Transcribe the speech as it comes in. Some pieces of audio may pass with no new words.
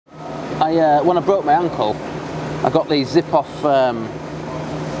when I broke my ankle, I got these zip-off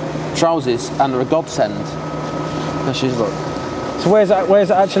trousers, and they're a godsend. There she is, look. So where's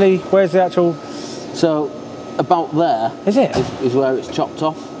the actual? So about there is it? Is where it's chopped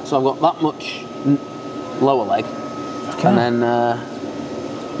off. So I've got that much lower leg, and then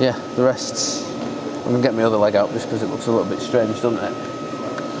yeah, the rest's. I'm gonna get my other leg out just because it looks a little bit strange, doesn't it?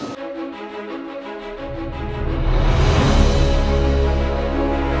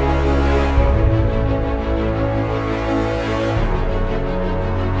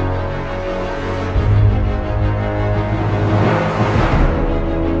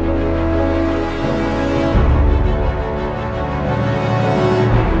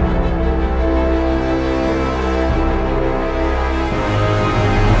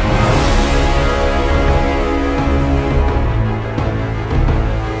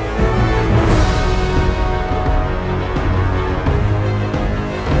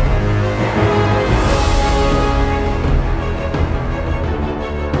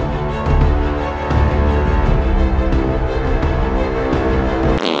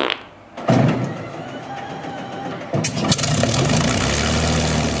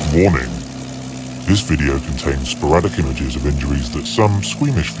 Warning. This video contains sporadic images of injuries that some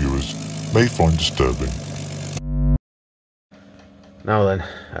squeamish viewers may find disturbing. Now then,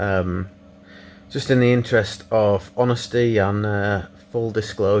 just in the interest of honesty and full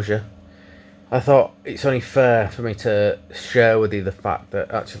disclosure, I thought it's only fair for me to share with you the fact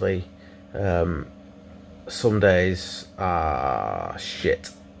that actually some days are shit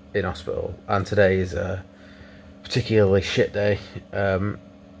in hospital, and today is a particularly shit day.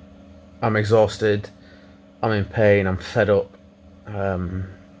 I'm exhausted, I'm in pain, I'm fed up.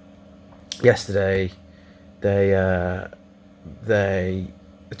 Yesterday they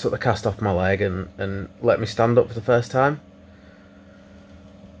took the cast off my leg and let me stand up for the first time,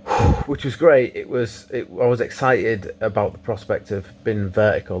 which was great. I was excited about the prospect of being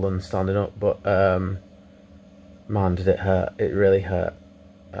vertical and standing up, but man, did it hurt. It really hurt,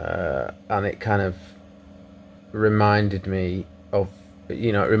 and it kind of reminded me of,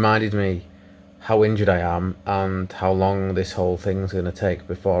 it reminded me how injured I am and how long this whole thing's going to take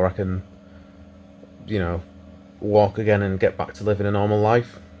before I can, walk again and get back to living a normal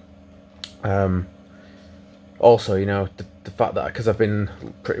life. Also, the fact that, because I've been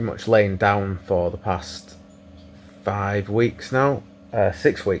pretty much laying down for the past 5 weeks now,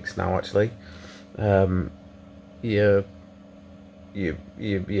 6 weeks now actually, your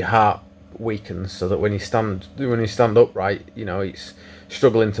heart weakens, so that when you stand upright, it's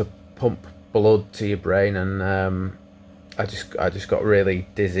struggling to pump blood to your brain, and I just got really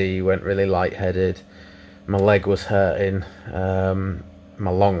dizzy, went really lightheaded. My leg was hurting,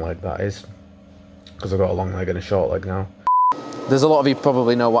 my long leg, that is, because I've got a long leg and a short leg now. There's a lot of you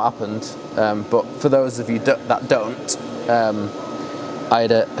probably know what happened, but for those of you that don't, I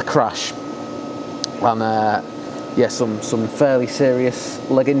had a crash, and yeah, some fairly serious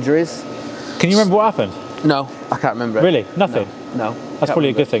leg injuries. Can you remember what happened? No, I can't remember it. Really? Nothing? No. That's probably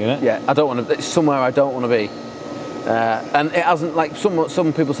a good thing, isn't it? Yeah, I don't want to. It's somewhere I don't want to be. And it hasn't, like,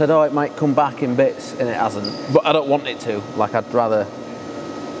 some people said, oh, it might come back in bits, and it hasn't. But I don't want it to. Like, I'd rather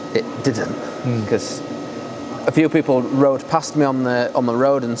it didn't. Because a few people rode past me on the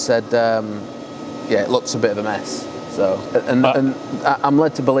road and said, yeah, it looks a bit of a mess. So, and I'm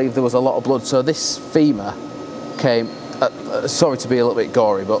led to believe there was a lot of blood. So this femur came, sorry to be a little bit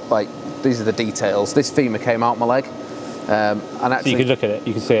gory, but like, these are the details. This femur came out my leg. And actually, so you could look at it,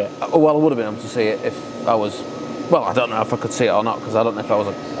 you could see it. Well, I would have been able to see it if I was, well, I don't know if I could see it or not, because I don't know if I was,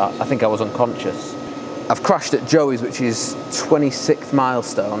 I think I was unconscious. I've crashed at Joey's, which is 26th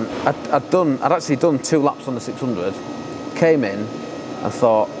milestone. I'd actually done 2 laps on the 600, came in and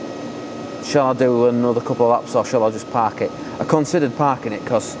thought, shall I do another couple of laps or shall I just park it? I considered parking it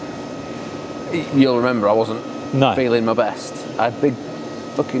because you'll remember I wasn't feeling my best. I had big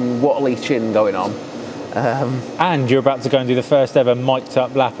fucking wattly chin going on. And you're about to go and do the first ever mic'd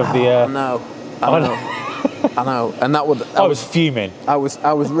up lap of the... I know. I know, and that would... I was fuming. I was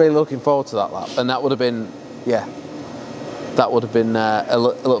really looking forward to that lap, and that would have been, yeah, that would have been a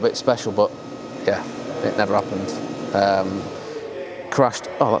little bit special, but yeah, it never happened. Crashed,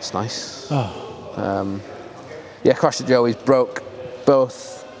 oh, that's nice. Oh. Yeah, crashed at Joey's, broke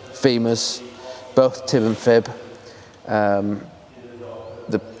both femurs, both tib and fib.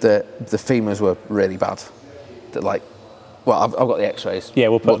 The femurs were really bad. Like, well, I've got the X-rays. Yeah,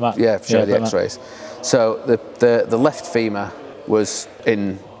 we'll put them up. Yeah, show the X-rays. So the left femur was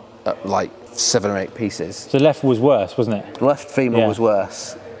in like 7 or 8 pieces. So the left was worse, wasn't it? The left femur was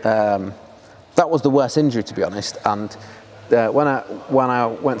worse. That was the worst injury, to be honest. And when I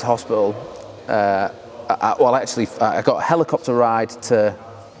went to hospital, I got a helicopter ride to.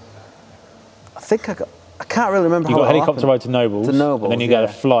 I can't really remember. You got a helicopter ride to Nobles. And then you got a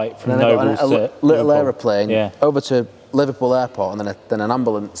flight from Nobles to little Liverpool. aeroplane over to Liverpool Airport, and then an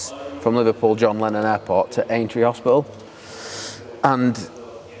ambulance from Liverpool John Lennon Airport to Aintree Hospital, and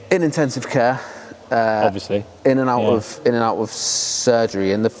in intensive care. Obviously. In and out of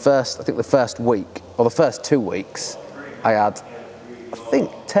surgery. In the first week or the first 2 weeks, I had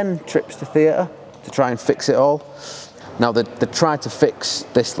 10 trips to theatre to try and fix it all. Now they tried to fix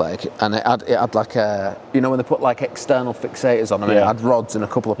this leg, and it had like a, you know, when they put like external fixators on them, it had rods and a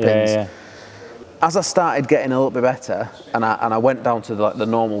couple of pins. Yeah. As I started getting a little bit better, and I went down to the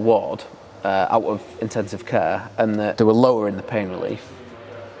normal ward out of intensive care, and they were lowering the pain relief,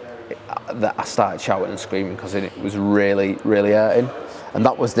 that I started shouting and screaming because it was really, really hurting, and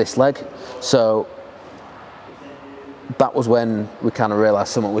that was this leg. So that was when we kind of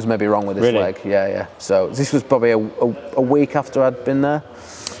realised something was maybe wrong with this leg. Yeah. So this was probably a week after I'd been there.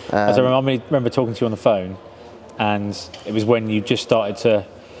 As I remember talking to you on the phone, and it was when you just started to.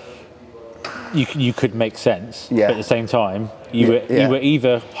 You could make sense, but at the same time, you were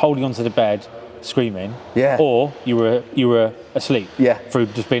either holding onto the bed, screaming, or you were asleep, through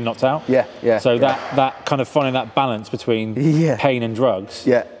just being knocked out. So that kind of finding that balance between pain and drugs,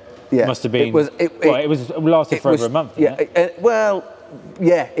 must have been. It lasted for over a month. It was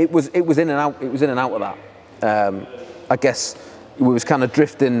in and out. It was in and out of that. I guess we was kind of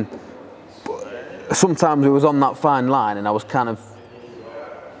drifting. Sometimes we was on that fine line, and I was kind of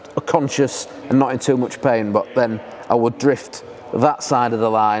conscious and not in too much pain, but then I would drift that side of the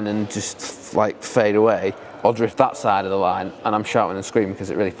line and just like fade away, or drift that side of the line and I'm shouting and screaming because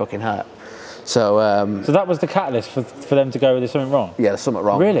it really fucking hurt. So that was the catalyst for them to go, there's something wrong? Yeah, there's something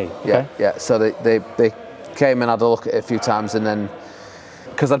wrong. Really? Yeah, yeah. So they came and had a look at it a few times, and then,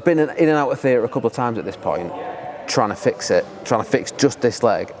 because I'd been in and out of theatre a couple of times at this point, trying to fix just this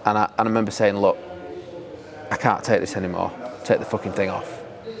leg, and I remember saying, look, I can't take this anymore, take the fucking thing off.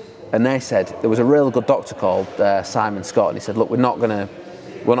 And they said, there was a real good doctor called Simon Scott, and he said, look, we're not going to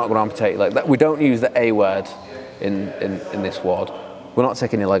amputate your leg. We don't use the A word in this ward. We're not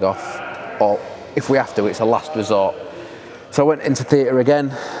taking your leg off, or if we have to, it's a last resort. So I went into theatre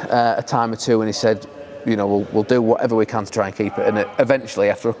again a time or two, and he said, you know, we'll do whatever we can to try and keep it. And eventually,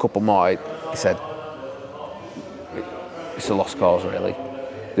 after a couple more, he said, it's a lost cause, really.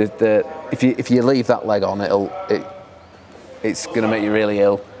 If you leave that leg on, it's going to make you really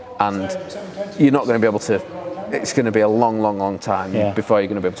ill. And you're not going to be able to, it's going to be a long time before you're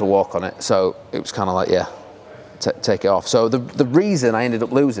going to be able to walk on it. So it was kind of like, take it off. So the reason I ended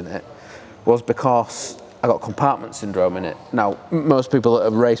up losing it was because I got compartment syndrome in it. Now, most people that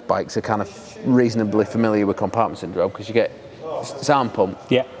have race bikes are kind of reasonably familiar with compartment syndrome, because you get, it's arm pump.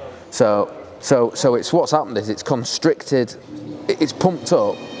 Yeah. So it's, what's happened is it's constricted, it's pumped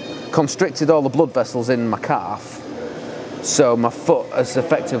up, constricted all the blood vessels in my calf. So my foot has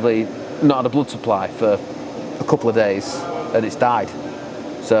effectively not had a blood supply for a couple of days, and it's died.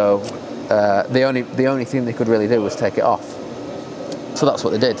 So the only thing they could really do was take it off. So that's what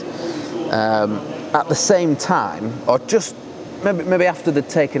they did. At the same time, or just maybe after they'd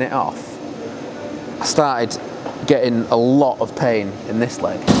taken it off, I started getting a lot of pain in this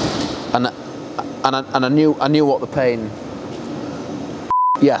leg, and I knew what the pain.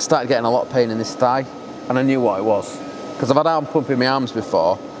 Yeah, I started getting a lot of pain in this thigh, and I knew what it was. Because I've had arm pump in my arms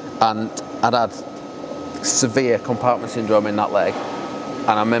before, and I'd had severe compartment syndrome in that leg, and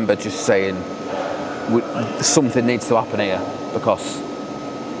I remember just saying, something needs to happen here, because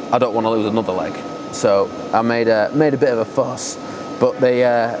I don't want to lose another leg. So I made a bit of a fuss, but they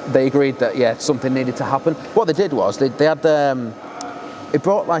agreed that something needed to happen. What they did was they had it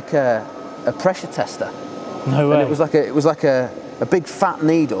brought like a pressure tester. No way. And it was like a big fat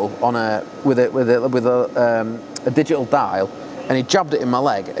needle on with a digital dial, and he jabbed it in my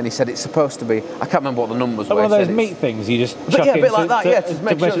leg, and he said it's supposed to be, I can't remember what the numbers were. One of those meat things you just chuck in. A bit like that, to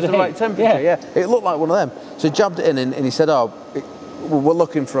make sure it's the right temperature. Yeah, it looked like one of them. So he jabbed it in, and he said, we're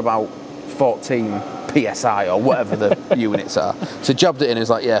looking for about 14 psi or whatever the units are. So he jabbed it in, and he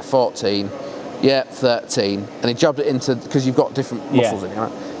was like, 14, 13, and he jabbed it into, because you've got different muscles in here,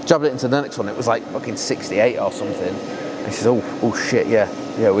 right? Jabbed it into the next one. It was like fucking 68 or something. And he says, oh shit,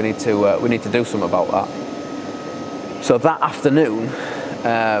 we need to do something about that. So that afternoon,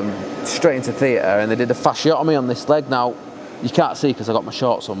 straight into theatre, and they did a fasciotomy on this leg. Now, you can't see because I got my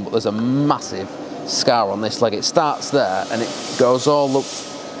shorts on, but there's a massive scar on this leg. It starts there and it goes all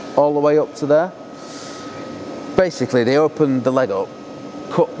the way up to there. Basically, they opened the leg up,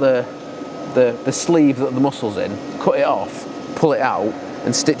 cut the the sleeve that the muscle's in, cut it off, pull it out,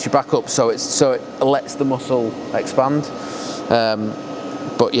 and stitch it back up so it lets the muscle expand.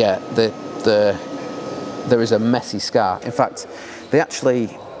 But yeah, there is a messy scar. In fact,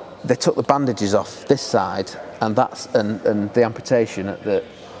 they took the bandages off this side and the amputation at the.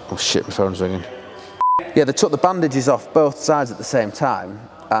 Oh shit, my phone's ringing. Yeah, they took the bandages off both sides at the same time,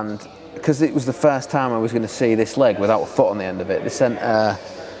 and because it was the first time I was going to see this leg without a foot on the end of it, they sent a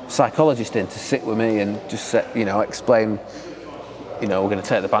psychologist in to sit with me and just explain, we're going to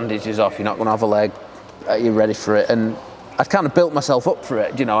take the bandages off, you're not going to have a leg, are you ready for it? And I'd kind of built myself up for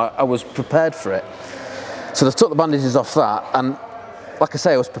it, I was prepared for it. So they took the bandages off that, and like I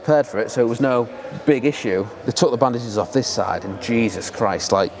say, I was prepared for it, so it was no big issue. They took the bandages off this side, and Jesus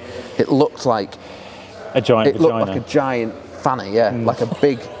Christ, like, it looked like a giant vagina. Looked like a giant fanny, yeah, like a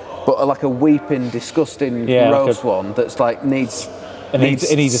big, but like a weeping, disgusting, gross one that's like needs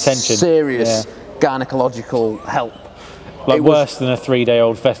attention, serious gynecological help. Like worse than a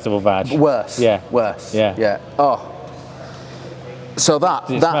 3-day-old festival vag. Worse. Yeah. Worse. Yeah. Yeah. Oh. So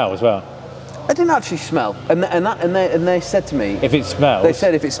Did it smell as well? I didn't actually smell, and they said to me, if it smells, they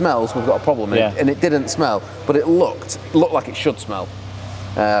said if it smells, we've got a problem. And it didn't smell, but it looked like it should smell.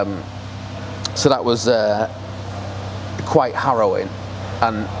 So that was quite harrowing,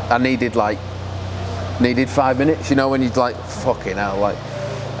 and I needed 5 minutes. When you'd like fucking hell, like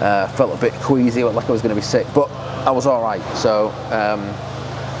felt a bit queasy, like I was going to be sick, but I was all right. So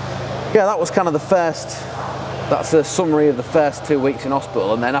that was kind of the first. That's a summary of the first 2 weeks in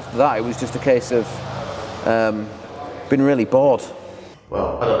hospital, and then after that it was just a case of being really bored.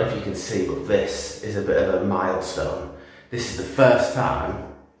 Well, I don't know if you can see, but this is a bit of a milestone. This is the first time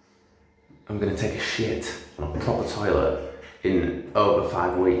I'm going to take a shit on a proper toilet in over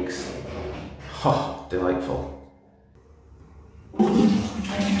 5 weeks. Oh, delightful.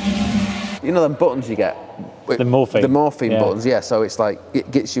 You know them buttons you get? The morphine. The morphine buttons, yeah. So it's like,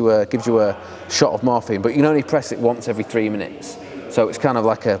 it gives you a shot of morphine, but you can only press it once every 3 minutes. So it's kind of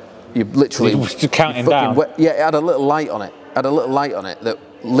like you literally... Just counting down. Yeah, it had a little light on it. That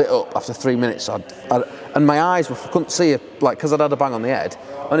lit up after 3 minutes. And my eyes couldn't see it, like, because I'd had a bang on the head.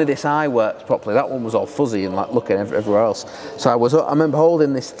 Only this eye worked properly. That one was all fuzzy and like looking everywhere else. So I remember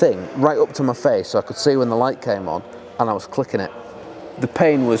holding this thing right up to my face so I could see when the light came on, and I was clicking it. The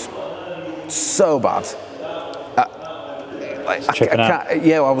pain was so bad. I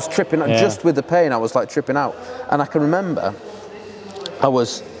was tripping out. Just with the pain, I was like tripping out. And I can remember I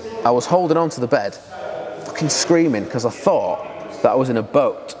was holding on to the bed, fucking screaming, because I thought that I was in a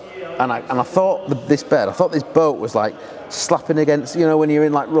boat. And I thought this boat was like slapping against, when you're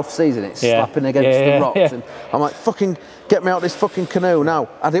in like rough seas and it's slapping against the rocks. Yeah. And I'm like, fucking get me out of this fucking canoe now.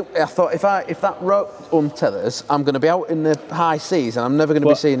 I thought if that rope untethers, I'm going to be out in the high seas and I'm never going to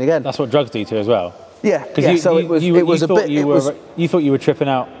be seen again. That's what drugs do to you as well. Yeah. You thought you were tripping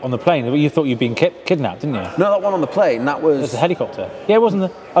out on the plane, but you thought you'd been kidnapped, didn't you? No, that one on the plane. That was a helicopter. Yeah, it wasn't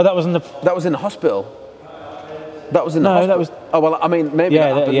the. Oh, that was in the. That was in the hospital. That was in the hospital. That was. Oh well, I mean, maybe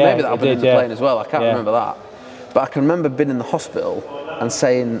that happened in the plane as well. I can't remember that, but I can remember being in the hospital and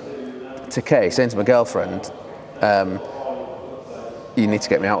saying to my girlfriend, "You need to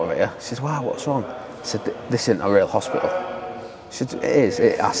get me out of here." She says, "Wow, what's wrong?" I said, "This isn't a real hospital." She said, "It is."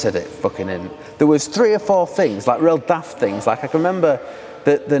 I said, "It fucking isn't." There was 3 or 4 things, like real daft things. Like I can remember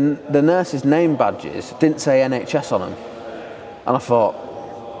that the nurses' name badges didn't say NHS on them, and I thought,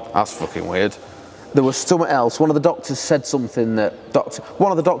 that's fucking weird. There was something else. One of the doctors said something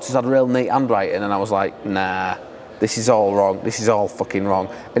one of the doctors had real neat handwriting, and I was like, nah, this is all wrong. This is all fucking wrong.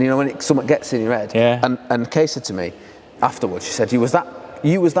 And when something gets in your head, and Kay said to me afterwards, she said, you was that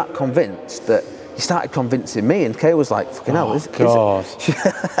convinced that you started convincing me, and Kay was like, fucking hell, is it?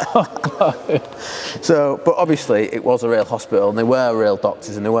 So, but obviously it was a real hospital, and there were real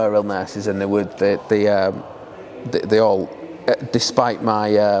doctors, and there were real nurses, and they all, despite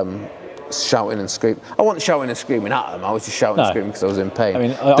my shouting and screaming. I wasn't shouting and screaming at them. I was just shouting and screaming because I was in pain. I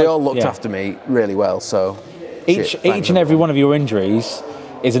mean, they all looked after me really well. So each and every one of your injuries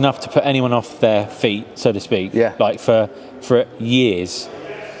is enough to put anyone off their feet, so to speak. Yeah. Like for years.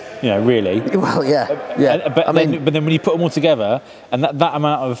 Really. Well, yeah. But then when you put them all together, and that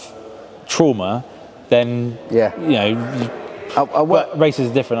amount of trauma, then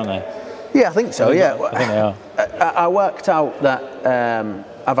races are different, aren't they? Yeah, I think so. I think they are. I worked out that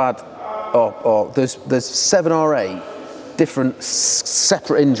I've had. There's 7 or 8 different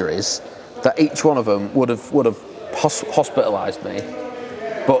separate injuries that each one of them would have hospitalised me,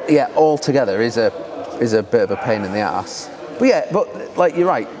 but all together is a bit of a pain in the ass. But like you're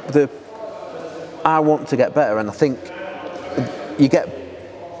right, I want to get better, and I think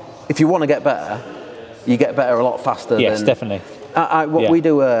if you want to get better, you get better a lot faster. Yes, definitely. We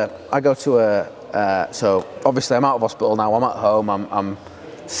do, I go to so obviously I'm out of hospital now, I'm at home, I'm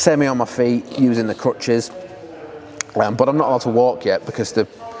semi on my feet using the crutches, but I'm not allowed to walk yet because the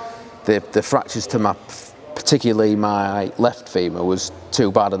fractures to particularly my left femur was too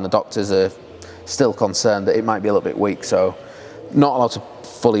bad, and the doctors are still concerned that it might be a little bit weak, so not allowed to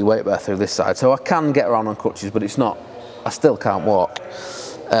fully weight bear through this side. So I can get around on crutches, but it's not, I still can't walk.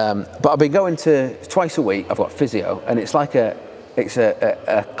 But I've been going to twice a week. I've got physio, and it's like a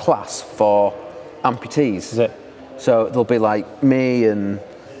class for amputees. Is it? So there'll be like me and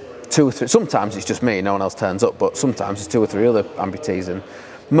 2 or 3. Sometimes it's just me, no one else turns up. But sometimes it's 2 or 3 other amputees, and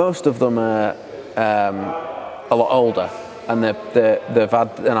most of them are a lot older, and they've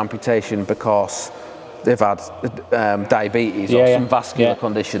had an amputation because they've had diabetes or some vascular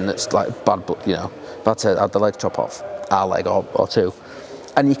condition that's like bad, you know, had to have the leg chop off, our leg or 2.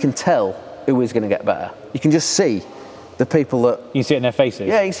 And you can tell who is going to get better. You can just see the people that... You see it in their faces?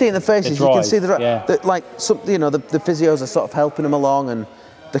 Yeah, you see it in their faces. You can see like some, you know, the physios are sort of helping them along, and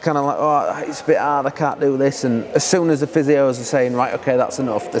they're kind of like, oh, it's a bit hard, I can't do this. And as soon as the physios are saying, right, okay, that's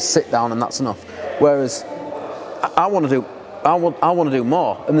enough, they sit down and that's enough. Whereas I want to do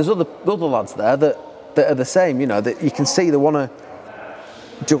more. And there's other lads there that are the same, you know, that you can see they want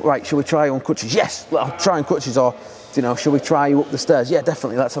to, right, shall we try on crutches? Yes, I'll try on crutches. Or, you know, shall we try you up the stairs? Yeah,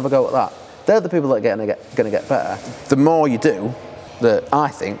 definitely, let's have a go at that. They're the people that are going to get better. The more you do, I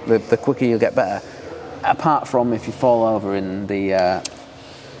think, the quicker you'll get better. Apart from if you fall over in the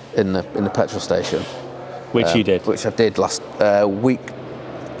petrol station, which you did, which I did last a week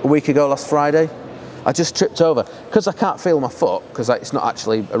ago, last Friday. I just tripped over because I can't feel my foot because it's not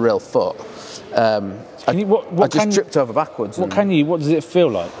actually a real foot. I just tripped over backwards. What does it feel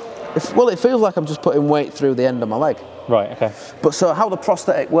like? Well, it feels like I'm just putting weight through the end of my leg. Right. Okay. But so how the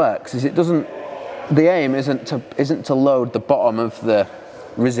prosthetic works is the aim isn't to load the bottom of the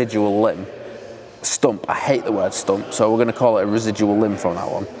residual limb. Stump. I hate the word stump, so we're going to call it a residual limb from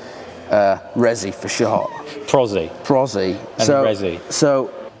that one. Resi for short. Prosy. And resi. So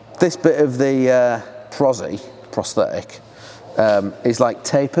this bit of the prosthetic is like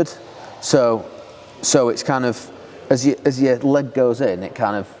tapered. So it's kind of as your leg goes in,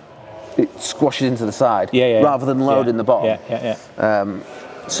 it squashes into the side rather than loading the bottom. And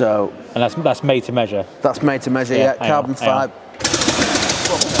that's made to measure. That's made to measure. Yeah, carbon fibre.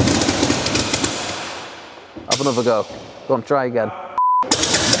 Have another go. Go on, try again.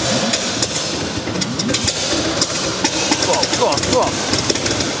 Go on.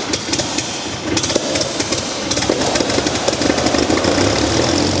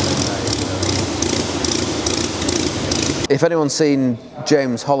 If anyone's seen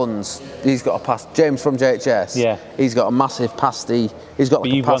James Holland's, he's got a James from JHS. Yeah. He's got a massive pasty. He's got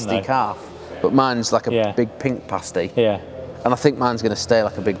like a pasty calf, but mine's like a big pink pasty. Yeah. And I think mine's going to stay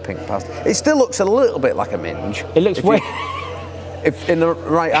like a big pink pasty. It still looks a little bit like a minge. It looks weird. If in the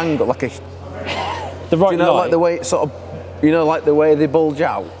right angle, like the right. Do you know, light. like the way it sort of, you know, like the way they bulge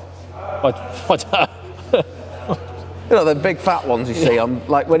out. You know, the big fat ones you see on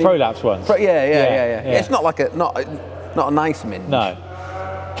like when prolapse ones. Yeah. It's not like not a nice minge. No.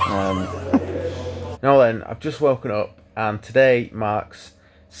 Now then, I've just woken up, and today marks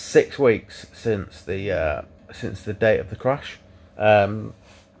 6 weeks since the date of the crash. And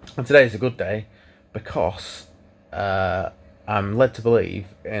today is a good day because I'm led to believe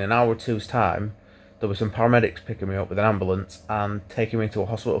in an hour or two's time there were some paramedics picking me up with an ambulance and taking me to a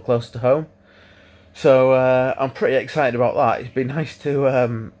hospital closer to home. So I'm pretty excited about that. It's been nice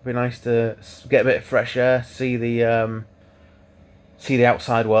to get a bit of fresh air, see the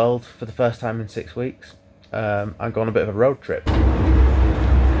outside world for the first time in 6 weeks. I'm going on a bit of a road trip.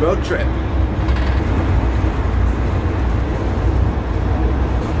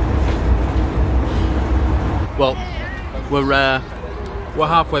 Well, we're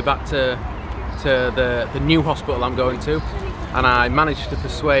halfway back to the new hospital I'm going to, and I managed to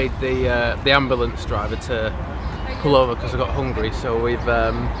persuade the ambulance driver to pull over because I got hungry. So we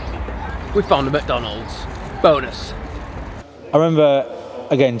found a McDonald's. Bonus. I remember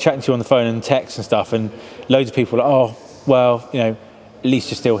again chatting to you on the phone and text and stuff, and loads of people were like, oh well, you know, at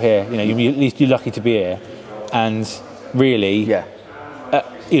least you're still here. You know, at least you're lucky to be here. And really,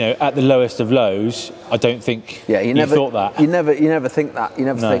 you know, at the lowest of lows, I don't think you never thought that. You never think that. You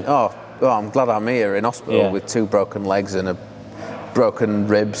never think, oh, I'm glad I'm here in hospital with 2 broken legs and a broken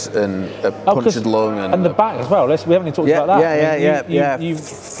ribs and a punctured lung and the back as well. We haven't even talked about that. You've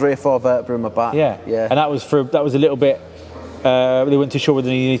 3 or 4 vertebrae in my back. Yeah. And that was a little bit. They weren't too sure whether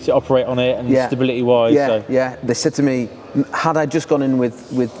you needed to operate on it and stability wise. Yeah. They said to me, Had I just gone in with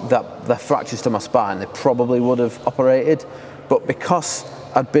the fractures to my spine, they probably would have operated. But because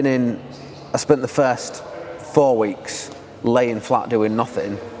I spent the first 4 weeks laying flat doing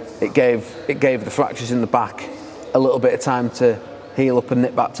nothing, it gave the fractures in the back a little bit of time to heal up and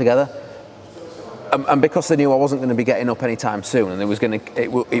knit back together. And because they knew I wasn't going to be getting up anytime soon, and it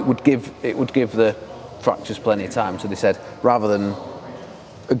would give the fractures plenty of time, so they said rather than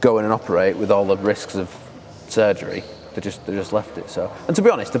go in and operate with all the risks of surgery, they just left it. So, and to be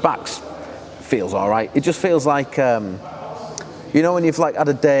honest, the back feels all right. It just feels like you know when you've like had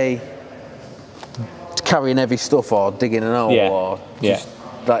a day carrying heavy stuff or digging an hole or just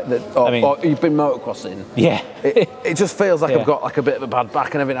like or you've been motocrossing. Yeah. It just feels like I've got like a bit of a bad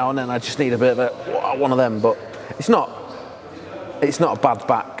back, and every now and then I just need a bit of one of them. But it's not a bad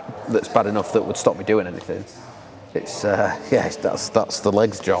back that's bad enough that would stop me doing anything. It's that's the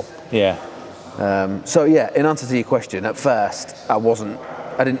legs job. Yeah. So yeah, in answer to your question, at first I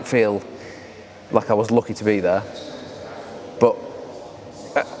didn't feel like I was lucky to be there, but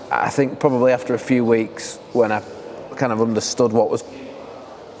I think probably after a few weeks, when I kind of understood what was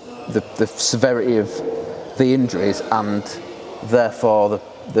the severity of the injuries and therefore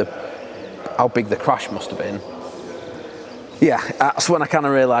the how big the crash must have been, that's when I kind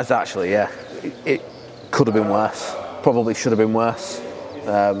of realised actually, it could have been worse, probably should have been worse.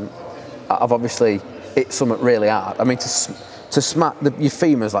 I've obviously hit something really hard. I mean, to smash your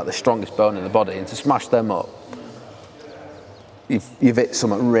femur's like the strongest bone in the body, and to smash them up, you've hit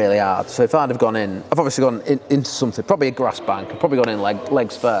something really hard. So if I'd have gone in, I've obviously gone into something, probably a grass bank. I've probably gone in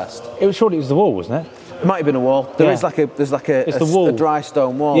legs first. Surely it was the wall, wasn't it? It might have been a wall. There's like a dry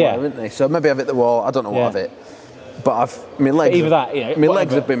stone wall there, isn't there? So maybe I've hit the wall. I don't know what I've hit. But my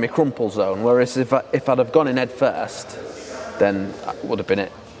legs have been my crumple zone. Whereas if I'd have gone in head first, then that would have been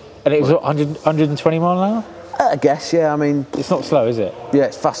it. And it was 120 mile an hour? I guess, yeah. I mean, it's not slow, is it? Yeah,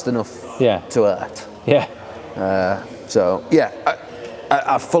 it's fast enough to hurt. Yeah. So yeah,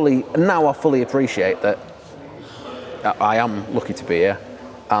 I fully appreciate that. I am lucky to be here,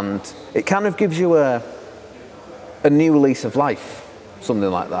 and it kind of gives you a new lease of life,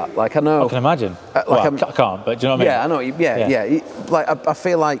 something like that. Like I know, I can imagine. I can't, but do you know what I mean? Yeah, I know. Yeah. Like I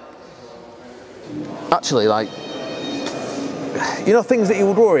feel like actually like. You know, things that you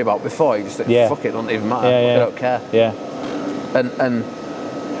would worry about before, you just think, fuck it, don't even matter. I don't care. Yeah. And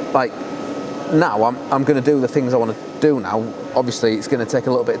like now, I'm going to do the things I want to do now. Obviously, it's going to take a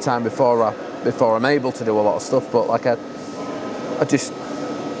little bit of time before I'm able to do a lot of stuff. But like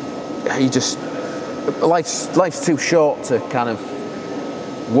life's too short to kind of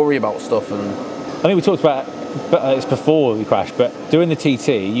worry about stuff. And I think we talked about. But it's before we crashed. But doing the TT,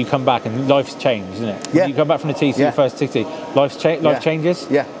 you come back and life's changed, isn't it? Yeah. You come back from the TT, the first TT, life changes.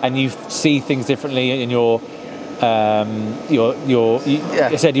 Yeah. And you see things differently in your. I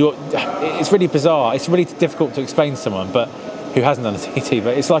said it's really bizarre. It's really difficult to explain to someone, but who hasn't done a TT.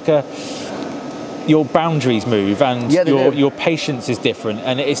 But it's like your boundaries move, and your patience is different,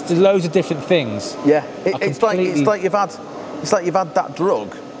 and it's loads of different things. Yeah. It's like you've had that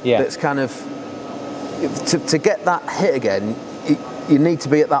drug. Yeah. That's kind of. To get that hit again, you need to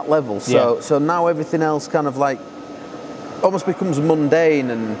be at that level. So now everything else kind of like almost becomes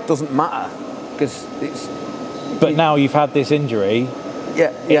mundane and doesn't matter because it's. But now you've had this injury.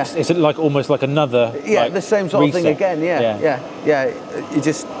 Yeah. It's like almost like another. Yeah, the same sort of thing again. Yeah.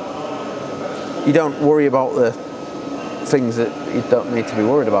 You don't worry about the things that you don't need to be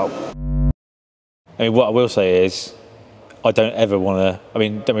worried about. I mean, what I will say is, I don't ever want to. I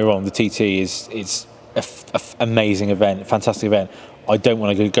mean, don't get me wrong. The TT it's an amazing event, fantastic event. I don't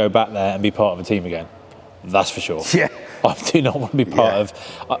want to go back there and be part of a team again. That's for sure. Yeah. I do not want to be part of.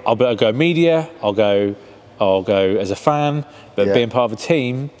 I'll go media. I'll go as a fan. But being part of a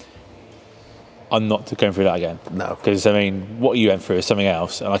team, I'm not going through that again. No. Because I mean, what you went through is something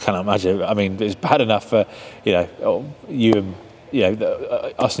else, and I can't imagine. I mean, it's bad enough for you and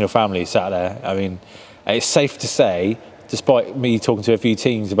us and your family sat there. I mean, it's safe to say, despite me talking to a few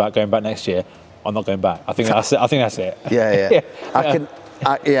teams about going back next year, I'm not going back. I think that's it. Yeah.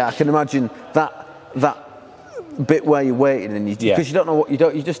 I can imagine that bit where you're waiting and because you don't know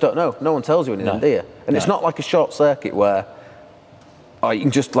you just don't know. No one tells you anything, do you? And it's not like a short circuit where you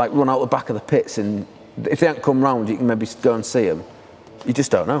can just like run out the back of the pits, and if they haven't come round, you can maybe go and see them. You just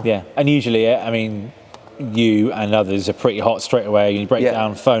don't know. Yeah, and usually, I mean, you and others are pretty hot straight away. You break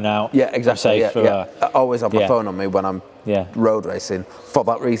down, phone out. Yeah, exactly. I always have my phone on me when I'm yeah. road racing for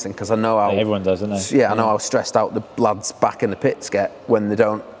that reason, because I know how everyone does, don't they? Yeah, I know how stressed out the lads back in the pits get when they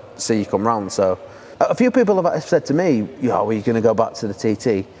don't see you come round. So a few people have said to me, "Yeah, are you going to go back to the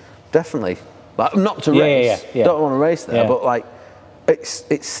TT?" Definitely. Like, not to race. Don't want to race there, but like, it's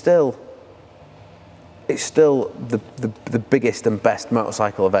still the biggest and best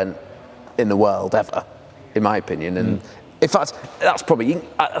motorcycle event in the world ever, in my opinion. And in fact, that's probably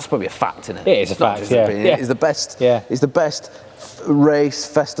a fact, isn't it? It is a fact. It's the best. It's the best race,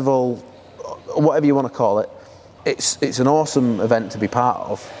 festival, whatever you want to call it. It's an awesome event to be part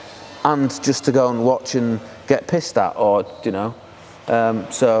of, and just to go and watch and get pissed at, or you know.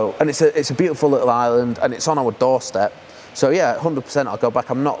 So, and it's a beautiful little island, and it's on our doorstep. So yeah, 100% I'll go back.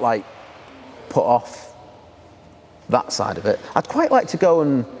 I'm not like put off that side of it. I'd quite like to go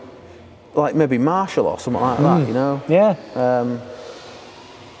and like maybe marshal or something like that, you know.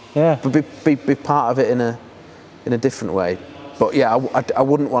 But be part of it in a different way. But yeah, I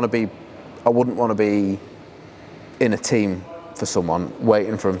wouldn't want to be in a team for someone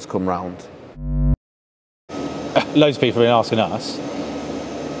waiting for them to come round. Loads of people have been asking us.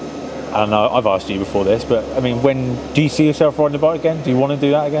 I don't know, I've asked you before this, but I mean, when do you see yourself riding a bike again? Do you want to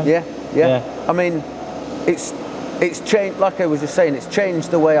do that again? Yeah. I mean, it's changed, like I was just saying, it's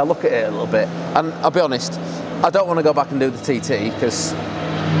changed the way I look at it a little bit. And I'll be honest, I don't want to go back and do the TT, because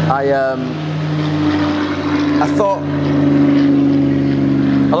I thought,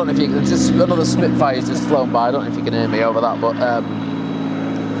 I don't know if you can, just another Spitfire's just flown by, I don't know if you can hear me over that, but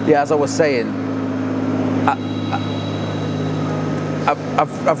yeah, as I was saying,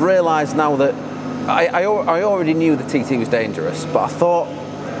 I've realised now that I already knew the TT was dangerous, but I thought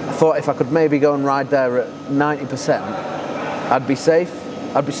if I could maybe go and ride there at 90%, I'd be safe.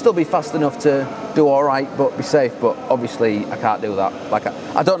 I'd still be fast enough to do all right, but be safe. But obviously, I can't do that. Like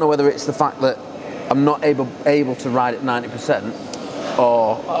I don't know whether it's the fact that I'm not able to ride at 90%,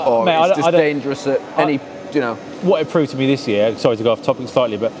 or mate, it's just dangerous at any. You know, what it proved to me this year. Sorry to go off topic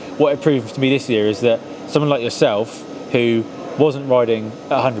slightly, but what it proved to me this year is that someone like yourself, who wasn't riding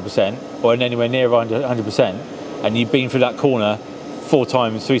at 100% or anywhere near 100%, and you've been through that corner 3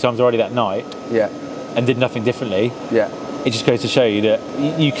 times already that night, and did nothing differently, it just goes to show you that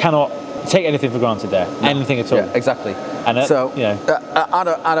you cannot take anything for granted there, anything at all. Yeah, exactly. And so you know,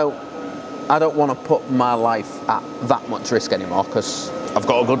 I don't want to put my life at that much risk anymore, because I've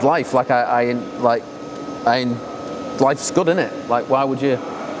got a good life. Like life's good, innit? Like, why would you?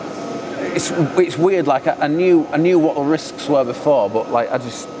 It's weird. Like I knew what the risks were before, but like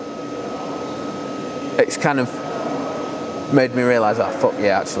it's kind of made me realise that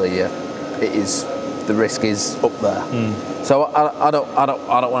it is. The risk is up there. So I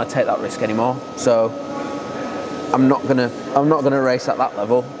don't want to take that risk anymore. So I'm not gonna race at that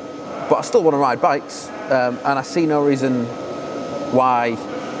level, but I still want to ride bikes, and I see no reason why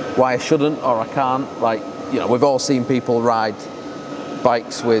I shouldn't or I can't. Like, you know, we've all seen people ride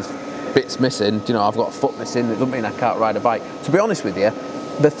bikes with bits missing. You know, I've got a foot missing. It doesn't mean I can't ride a bike. To be honest with you,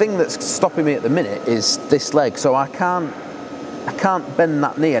 the thing that's stopping me at the minute is this leg. So I can't bend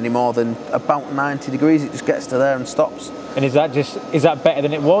that knee any more than about 90 degrees. It just gets to there and stops. And is that better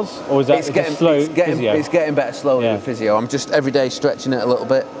than it was, or is that it's getting better slowly with physio. I'm just every day stretching it a little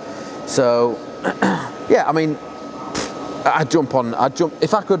bit. So yeah, I mean, I'd jump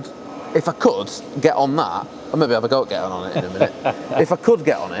if I could get on that. Or maybe have a go at getting on it in a minute. If I could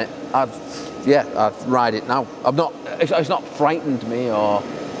get on it, I'd ride it now. It's not frightened me, or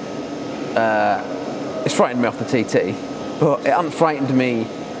it's frightened me off the TT, but it hasn't frightened me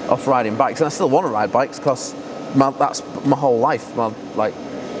off riding bikes. And I still want to ride bikes, because that's my whole life.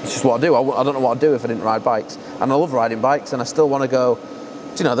 It's just what I do. I don't know what I'd do if I didn't ride bikes. And I love riding bikes, and I still want to go.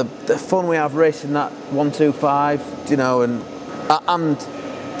 You know, the fun we have racing that 125. You know, and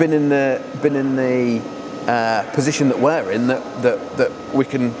been in the position that we're in, that we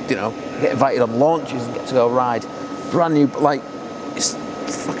can, you know, get invited on launches and get to go ride brand new, like, it's the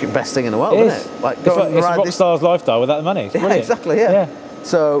fucking best thing in the world, isn't it? Like, it's a rock star's lifestyle without the money. It's brilliant. Exactly. Yeah.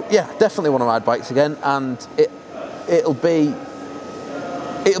 So yeah, definitely want to ride bikes again, and it'll be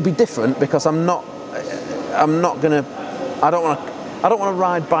different, because I don't want to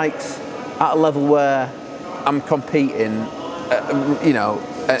ride bikes at a level where I'm competing, you know.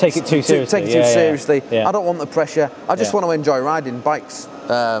 Take it too seriously. Yeah. I don't want the pressure. I just want to enjoy riding bikes,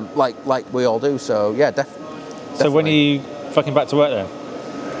 like we all do. So yeah, definitely. So when are you fucking back to work then?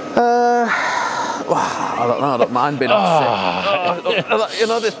 I don't know. I don't mind being off sick. You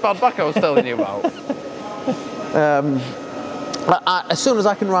know this bad back I was telling you about. As soon as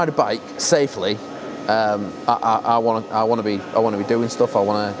I can ride a bike safely, I want to be doing stuff. I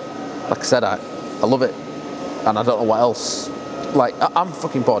want to, like I said, I love it, and I don't know what else. Like, I'm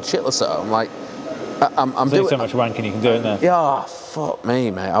fucking bored shitless, so I'm like, I'm doing so much wanking you can do it there. Yeah, fuck me,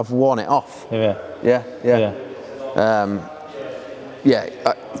 mate. I've worn it off. Yeah.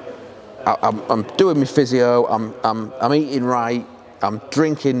 I'm doing my physio. I'm eating right. I'm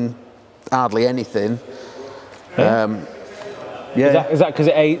drinking hardly anything. Yeah. Is that because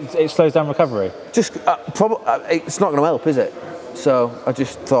it slows down recovery? Just probably it's not going to help, is it? So I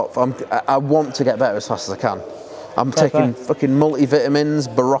just thought I want to get better as fast as I can. I'm taking fucking multivitamins,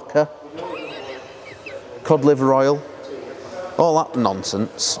 Barocca, cod liver oil, all that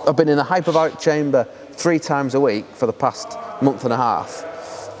nonsense. I've been in a hyperbaric chamber 3 times a week for the past month and a half,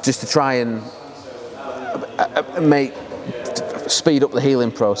 just to try and speed up the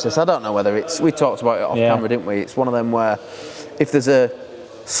healing process. I don't know whether we talked about it off camera, didn't we? It's one of them where if there's a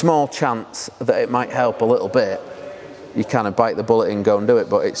small chance that it might help a little bit, you kind of bite the bullet and go and do it,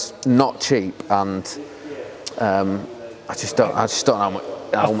 but it's not cheap, and I just don't know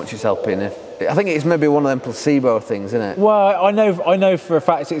how much it's helping. I think it's maybe one of them placebo things, isn't it? Well, I know for a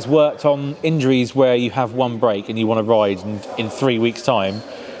fact it's worked on injuries where you have one break and you want to ride in 3 weeks' time.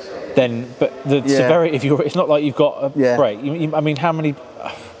 Then, but the severity, it's not like you've got a break. I mean, how many?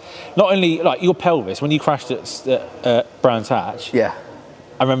 Not only like your pelvis when you crashed at Brands Hatch. Yeah.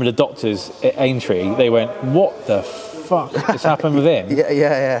 I remember the doctors at Aintree. They went, "What the fuck has happened with him?"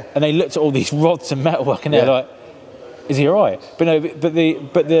 Yeah. And they looked at all these rods and metalwork, and they're like, "Is he all right?" But no, but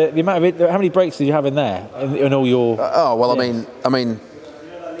the amount of it. How many breaks did you have in there? In all your? I mean,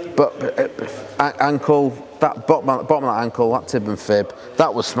 but ankle, that bottom of that ankle, that tib and fib,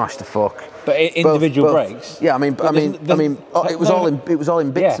 that was smashed to fuck. But individual breaks. Yeah, it was all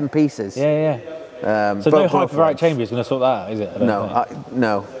in bits and pieces. Yeah. So no hyperbaric chamber is going to sort that out, is it?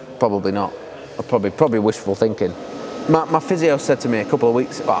 No, probably not. Probably wishful thinking. My physio said to me a couple of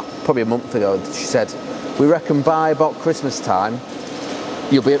weeks, probably a month ago, she said, "We reckon by about Christmas time,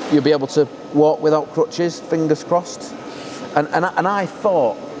 you'll be able to walk without crutches. Fingers crossed." And I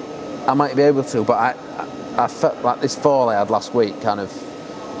thought I might be able to, but I felt like this fall I had last week kind of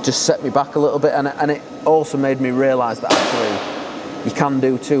just set me back a little bit, and it also made me realise that actually you can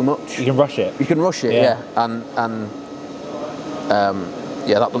do too much. You can rush it. You can rush it, yeah. And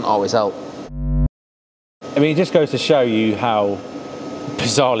that doesn't always help. I mean, it just goes to show you how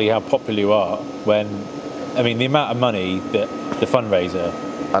popular you are. When, I mean, the amount of money that the fundraiser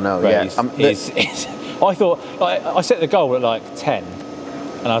raised is. I thought I set the goal at like 10,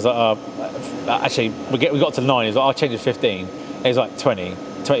 and I was like, actually, we got to 9. It was like, I'll change it to 15. It was like 20,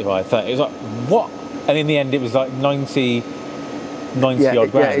 25, 30. It was like, what? And in the end, it was like 90 odd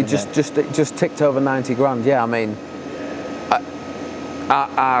grand. Yeah, it just ticked over 90 grand. Yeah, I mean,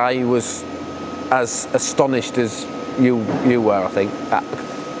 I was as astonished as you were. I think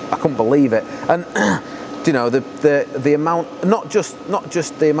I couldn't believe it, and you know the amount, not just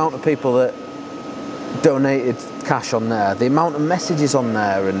the amount of people that donated cash on there, the amount of messages on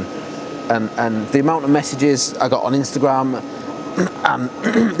there, and the amount of messages I got on Instagram, and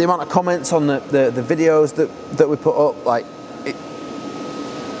the amount of comments on the videos that we put up. Like,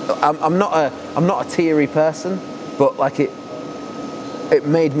 I'm not a teary person, but like it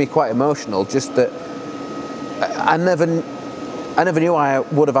made me quite emotional. Just that I never knew I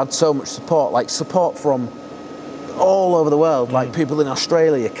would have had so much support. Like support from all over the world, like people in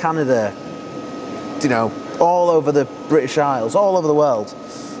Australia, Canada, you know, all over the British Isles, all over the world.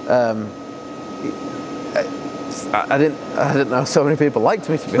 I didn't know so many people liked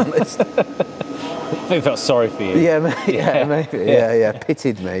me, to be honest. I think I felt sorry for you. Yeah, maybe. Yeah,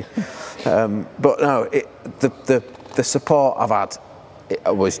 pitied me. But no, the support I've had,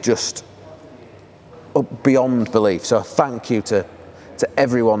 it was just beyond belief. So thank you to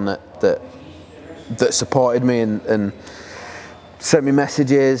everyone that supported me and sent me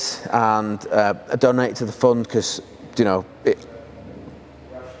messages and donated to the fund, because you know,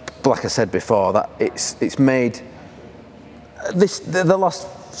 like I said before, that it's made the last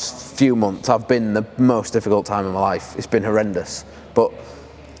few months have been the most difficult time of my life. It's been horrendous, but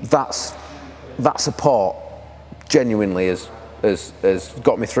that support genuinely has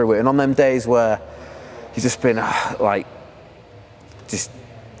got me through it. And on them days where you've just been like just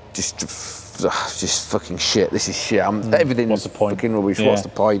fucking shit, this is shit, everything's fucking rubbish, what's the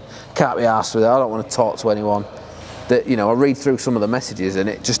point, can't be arsed with it, I don't want to talk to anyone. That, you know, I read through some of the messages and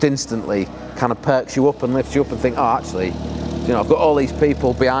it just instantly kind of perks you up and lifts you up and think, oh, actually, you know, I've got all these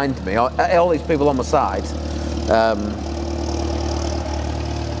people behind me, all these people on my side.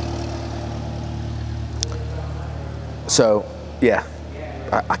 So yeah,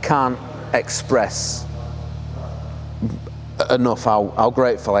 I can't express enough how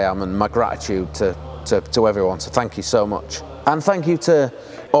grateful I am and my gratitude to everyone. So thank you so much, and thank you to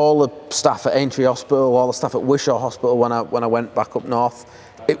all the staff at Aintree Hospital, all the staff at Wishaw Hospital when I went back up north.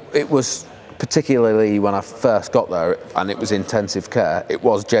 It was particularly when I first got there and it was intensive care, it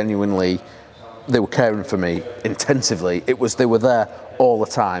was genuinely, they were caring for me intensively. They were there all the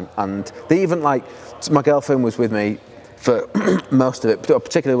time, and they even like, my girlfriend was with me for most of it,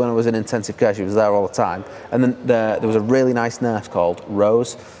 particularly when I was in intensive care. She was there all the time. And then there was a really nice nurse called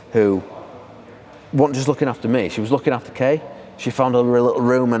Rose who wasn't just looking after me, she was looking after Kay. She found her a little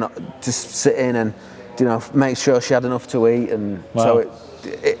room and just sit in and, you know, make sure she had enough to eat. And so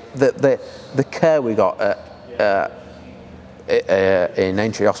the care we got in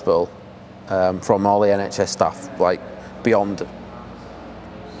Aintree Hospital from all the NHS staff, like beyond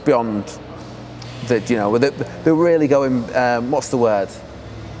that, you know, they're really going. What's the word?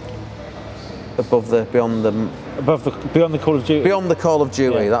 Beyond the call of duty. Beyond the call of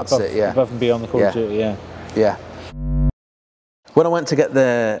duty. That's it. Yeah. Above and beyond the call of duty. Yeah. Yeah. When I went to get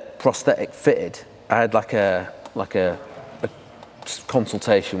the prosthetic fitted, I had like a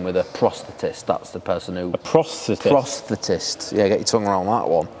consultation with a prosthetist. That's the person who. A prosthetist. Prosthetist. Yeah, get your tongue around that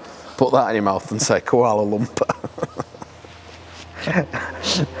one. Put that in your mouth and say Kuala Lumpur.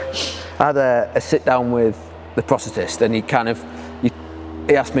 I had a sit down with the prosthetist, and he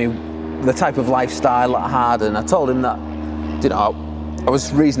asked me the type of lifestyle I had, and I told him that, you know, I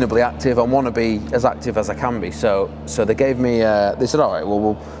was reasonably active. I want to be as active as I can be. So they gave me. They said, all right, well,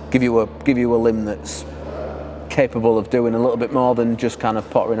 we'll give you a limb that's capable of doing a little bit more than just kind of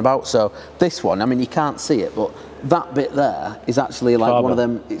pottering about. So this one, I mean, you can't see it, but that bit there is actually like carbon. One of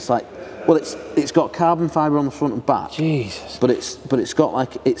them. It's like, well, it's got carbon fibre on the front and back. Jesus. But it's got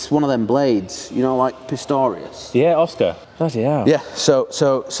like, it's one of them blades, you know, like Pistorius. Yeah, Oscar. Bloody hell. Yeah. So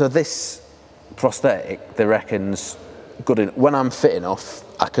this prosthetic, they reckon's good enough. When I'm fit enough,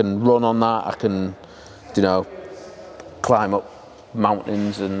 I can run on that. I can, you know, climb up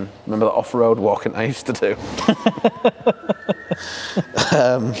mountains, and remember that off-road walking I used to do.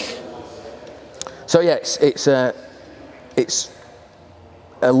 So yeah, it's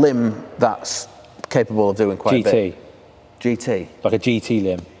a limb that's capable of doing quite a bit. GT. Like a GT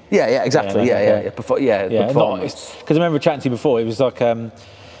limb. Yeah, exactly. Yeah. Because I remember chatting to you before. It was like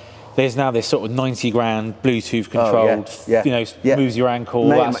there's now this sort of 90 grand Bluetooth controlled, you know, moves your ankle.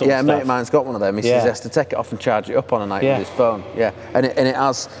 That sort of stuff. Mate of mine's got one of them. He says he has to take it off and charge it up on a night with his phone. Yeah, and they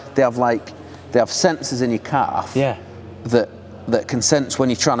have sensors in your calf. Yeah. That can sense when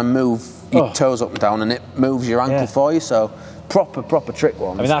you're trying to move your toes up and down, and it moves your ankle for you. So proper trick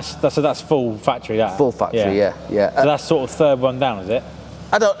ones. I mean that's full factory. That full factory. Yeah. So that's sort of third one down, is it?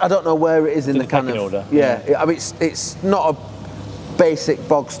 I don't know where it is in the kind of order. Yeah. I mean it's not a basic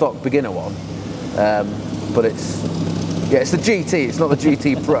bog stock beginner one, but it's the GT. It's not the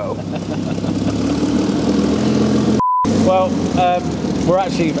GT Pro. Well, we're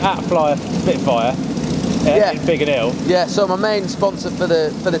actually at Spitfire. In Biggin Hill. Yeah. So my main sponsor for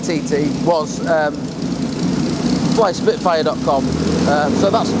the TT was flyspitfire.com. So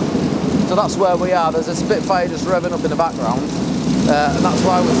that's where we are. There's a Spitfire just revving up in the background, and that's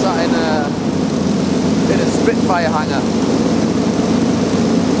why we're sat in a Spitfire hangar.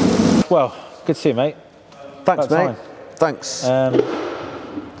 Well, good to see you, mate. Thanks, mate. Thanks. I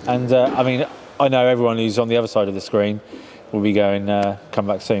mean, I know everyone who's on the other side of the screen will be going, come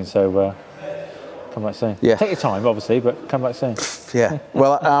back soon. So come back soon. Yeah. Take your time, obviously, but come back soon. Yeah.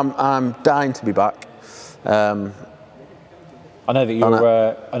 Well, I'm dying to be back. I know that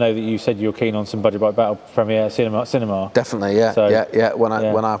you're. I know that you said you were keen on some Budget Bike Battle premiere cinema. Definitely, yeah. So, yeah. When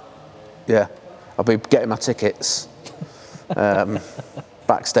I'll be getting my tickets.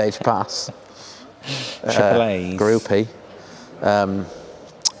 Backstage pass. Triple A's. Groupie.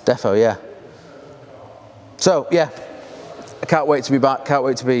 Defo, yeah. So yeah, I can't wait to be back. Can't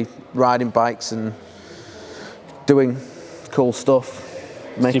wait to be riding bikes and doing cool stuff,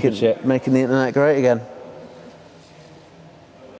 making the internet great again.